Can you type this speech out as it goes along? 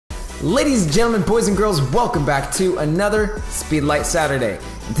Ladies and gentlemen, boys and girls, welcome back to another Speedlite Saturday.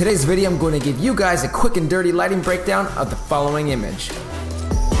 In today's video, I'm going to give you guys a quick and dirty lighting breakdown of the following image.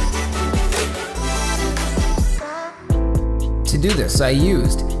 To do this, I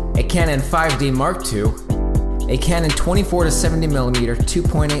used a Canon 5D Mark II, a Canon 24-70mm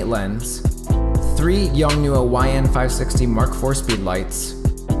 2.8 lens, 3 Yongnuo YN560 Mark IV Speedlights,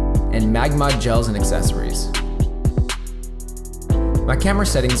 and Magmod gels and accessories. My camera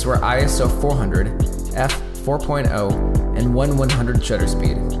settings were ISO 400, f/4.0, and 1/100 shutter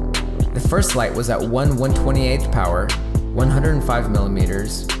speed. The first light was at 1/128th power,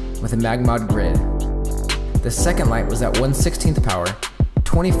 105mm, with a Magmod grid. The second light was at 1/16th power,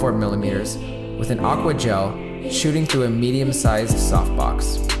 24mm, with an aqua gel shooting through a medium-sized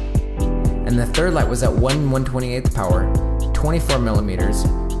softbox. And the third light was at 1/128th power, 24mm,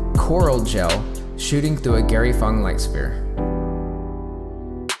 coral gel shooting through a Gary Fong light sphere.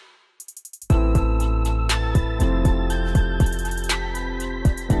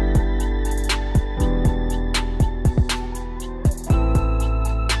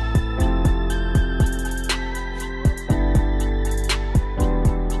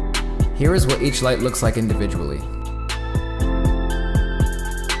 Here is what each light looks like individually.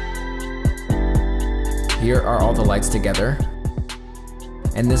 Here are all the lights together,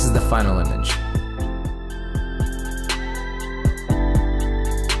 and this is the final image.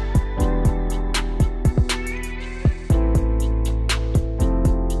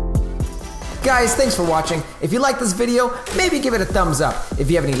 Guys, thanks for watching. If you like this video, maybe give it a thumbs up.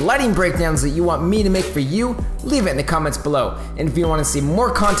 If you have any lighting breakdowns that you want me to make for you, leave it in the comments below. And if you want to see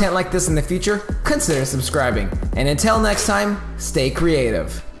more content like this in the future, consider subscribing. And until next time, stay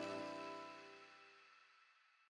creative.